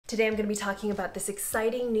Today I'm going to be talking about this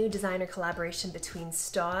exciting new designer collaboration between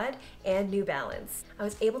STAUD and New Balance. I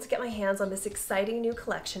was able to get my hands on this exciting new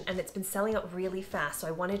collection and it's been selling out really fast, so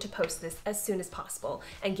I wanted to post this as soon as possible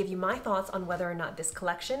and give you my thoughts on whether or not this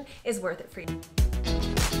collection is worth it for you.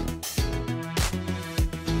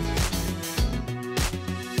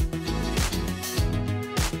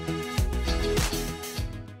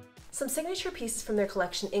 Some signature pieces from their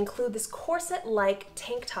collection include this corset-like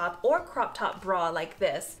tank top or crop top bra like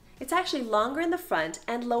this. It's actually longer in the front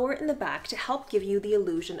and lower in the back to help give you the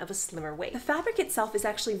illusion of a slimmer waist. The fabric itself is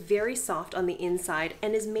actually very soft on the inside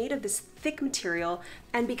and is made of this thick material,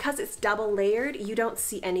 and because it's double layered, you don't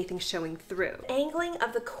see anything showing through. The angling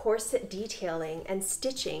of the corset detailing and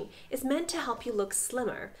stitching is meant to help you look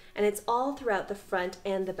slimmer, and it's all throughout the front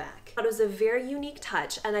and the back. It was a very unique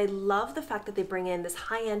touch, and I love the fact that they bring in this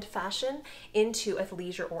high-end fashion into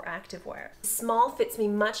athleisure or activewear. Small fits me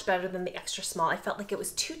much better than the extra small. I felt like it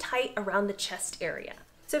was too tight around the chest area.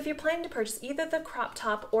 So if you're planning to purchase either the crop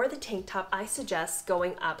top or the tank top, I suggest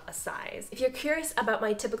going up a size. If you're curious about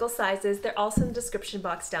my typical sizes, they're also in the description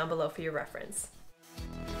box down below for your reference.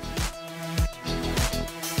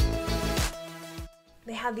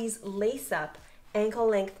 They have these lace-up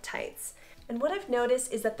ankle-length tights. And what I've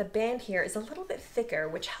noticed is that the band here is a little bit thicker,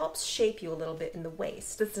 which helps shape you a little bit in the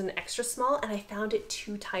waist. This is an extra small, and I found it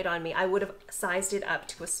too tight on me. I would have sized it up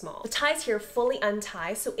to a small. The ties here fully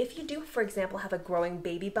untie, so if you do, for example, have a growing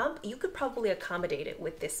baby bump, you could probably accommodate it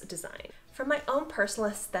with this design. For my own personal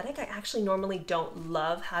aesthetic, I actually normally don't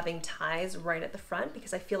love having ties right at the front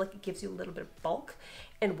because I feel like it gives you a little bit of bulk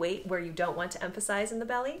and weight where you don't want to emphasize in the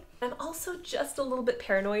belly. I'm also just a little bit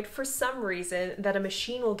paranoid for some reason that a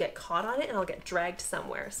machine will get caught on it and I'll get dragged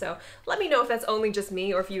somewhere. So let me know if that's only just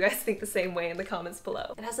me or if you guys think the same way in the comments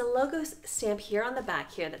below. It has a logo stamp here on the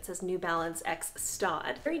back here that says New Balance X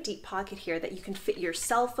STAUD. Very deep pocket here that you can fit your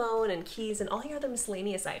cell phone and keys and all your other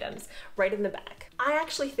miscellaneous items right in the back. I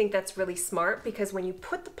actually think that's really smart because when you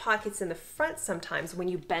put the pockets in the front sometimes, when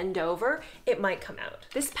you bend over, it might come out.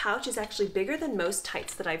 This pouch is actually bigger than most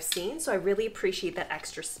tights that I've seen, so I really appreciate that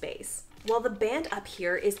extra space. While the band up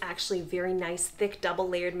here is actually very nice, thick,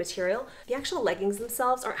 double-layered material, the actual leggings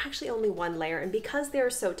themselves are actually only one layer, and because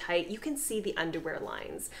they're so tight, you can see the underwear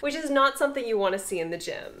lines, which is not something you want to see in the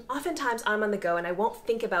gym. Oftentimes, I'm on the go and I won't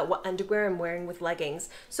think about what underwear I'm wearing with leggings,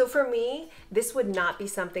 so for me, this would not be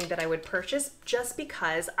something that I would purchase just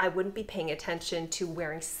because I wouldn't be paying attention to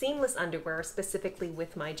wearing seamless underwear, specifically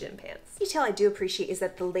with my gym pants. The detail I do appreciate is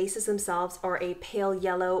that the laces themselves are a pale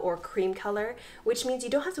yellow or cream color, which means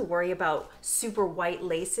you don't have to worry about super white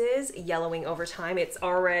laces yellowing over time. It's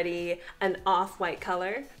already an off-white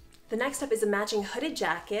color. The next up is a matching hooded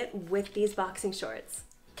jacket with these boxing shorts.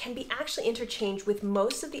 Can be actually interchanged with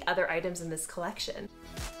most of the other items in this collection.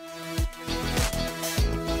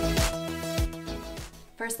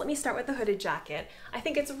 First, let me start with the hooded jacket. I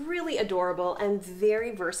think it's really adorable and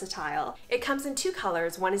very versatile. It comes in two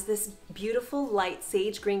colors. One is this beautiful light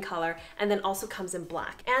sage green color and then also comes in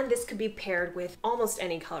black. And this could be paired with almost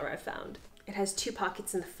any color I've found. It has two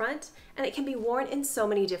pockets in the front and it can be worn in so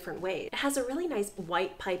many different ways. It has a really nice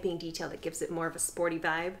white piping detail that gives it more of a sporty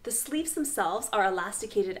vibe. The sleeves themselves are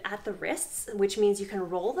elasticated at the wrists, which means you can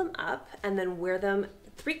roll them up and then wear them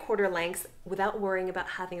 3/4 lengths without worrying about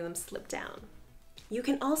having them slip down. You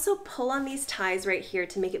can also pull on these ties right here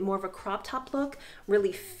to make it more of a crop top look,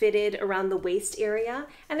 really fitted around the waist area,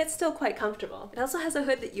 and it's still quite comfortable. It also has a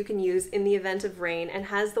hood that you can use in the event of rain and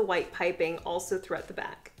has the white piping also throughout the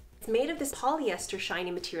back. It's made of this polyester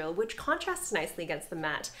shiny material, which contrasts nicely against the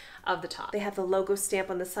matte of the top. They have the logo stamp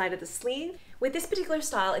on the side of the sleeve. With this particular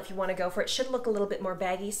style, if you want to go for it, should look a little bit more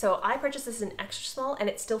baggy, so I purchased this in extra small and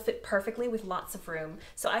it still fit perfectly with lots of room.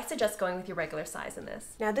 So I suggest going with your regular size in this.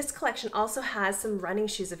 Now this collection also has some running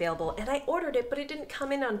shoes available and I ordered it, but it didn't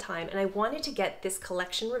come in on time, and I wanted to get this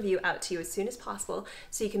collection review out to you as soon as possible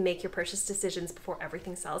so you can make your purchase decisions before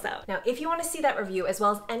everything sells out. Now, if you want to see that review as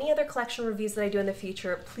well as any other collection reviews that I do in the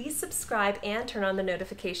future, please subscribe and turn on the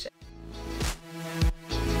notification.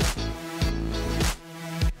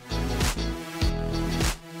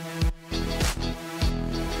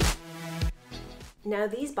 Now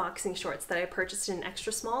these boxing shorts that I purchased in an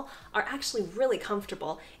extra small are actually really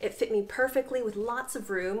comfortable. It fit me perfectly with lots of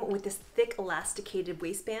room with this thick elasticated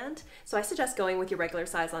waistband, so I suggest going with your regular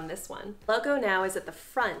size on this one. Logo now is at the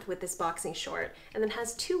front with this boxing short and then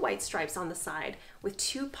has two white stripes on the side with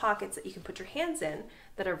two pockets that you can put your hands in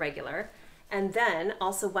that are regular, and then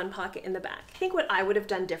also one pocket in the back. I think what I would have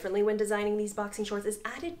done differently when designing these boxing shorts is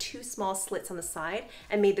added two small slits on the side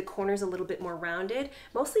and made the corners a little bit more rounded,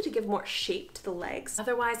 mostly to give more shape to the legs.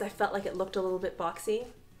 Otherwise, I felt like it looked a little bit boxy.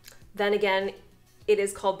 Then again, it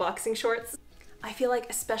is called boxing shorts. I feel like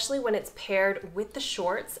especially when it's paired with the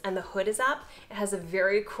shorts and the hood is up, it has a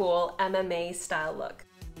very cool MMA style look.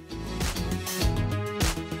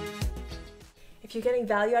 If you're getting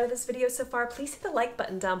value out of this video so far, please hit the like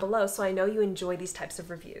button down below so I know you enjoy these types of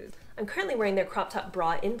reviews. I'm currently wearing their crop top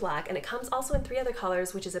bra in black, and it comes also in 3 other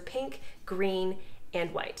colors, which is a pink, green,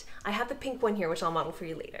 and white. I have the pink one here, which I'll model for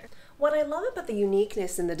you later. What I love about the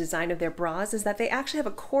uniqueness in the design of their bras is that they actually have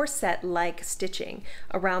a corset-like stitching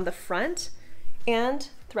around the front and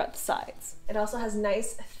throughout the sides. It also has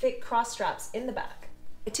nice, thick cross straps in the back.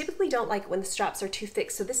 I typically don't like it when the straps are too thick,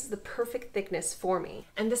 so this is the perfect thickness for me.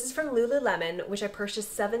 And this is from Lululemon, which I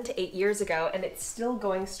purchased 7 to 8 years ago, and it's still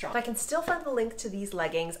going strong. If I can still find the link to these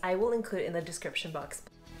leggings, I will include it in the description box.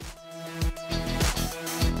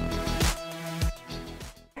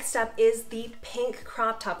 Next up is the pink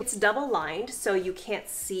crop top. It's double lined, so you can't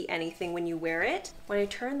see anything when you wear it. When I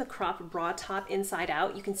turn the cropped bra top inside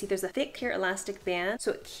out, you can see there's a thick clear elastic band,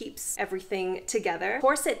 so it keeps everything together.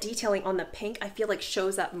 Corset detailing on the pink I feel like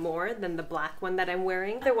shows up more than the black one that I'm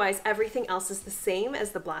wearing. Otherwise, everything else is the same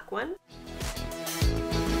as the black one.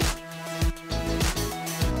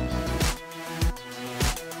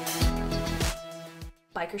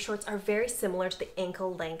 Biker shorts are very similar to the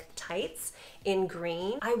ankle length tights in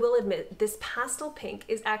green. I will admit this pastel pink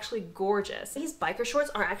is actually gorgeous. These biker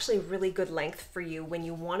shorts are actually really good length for you when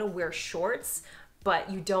you want to wear shorts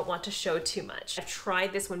but you don't want to show too much. I've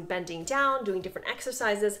tried this when bending down, doing different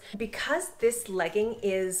exercises. Because this legging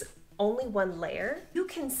is only one layer, you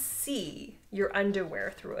can see your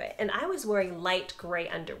underwear through it. And I was wearing light gray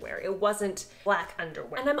underwear. It wasn't black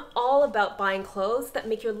underwear. And I'm all about buying clothes that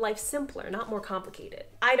make your life simpler, not more complicated.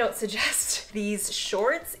 I don't suggest these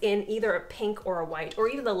shorts in either a pink or a white, or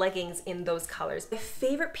even the leggings in those colors. My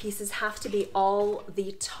favorite pieces have to be all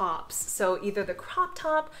the tops. So either the crop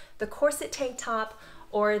top, the corset tank top,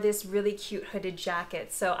 or this really cute hooded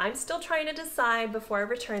jacket. So I'm still trying to decide before I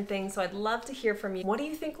return things, so I'd love to hear from you. What do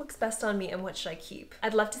you think looks best on me and what should I keep?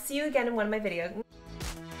 I'd love to see you again in one of my videos.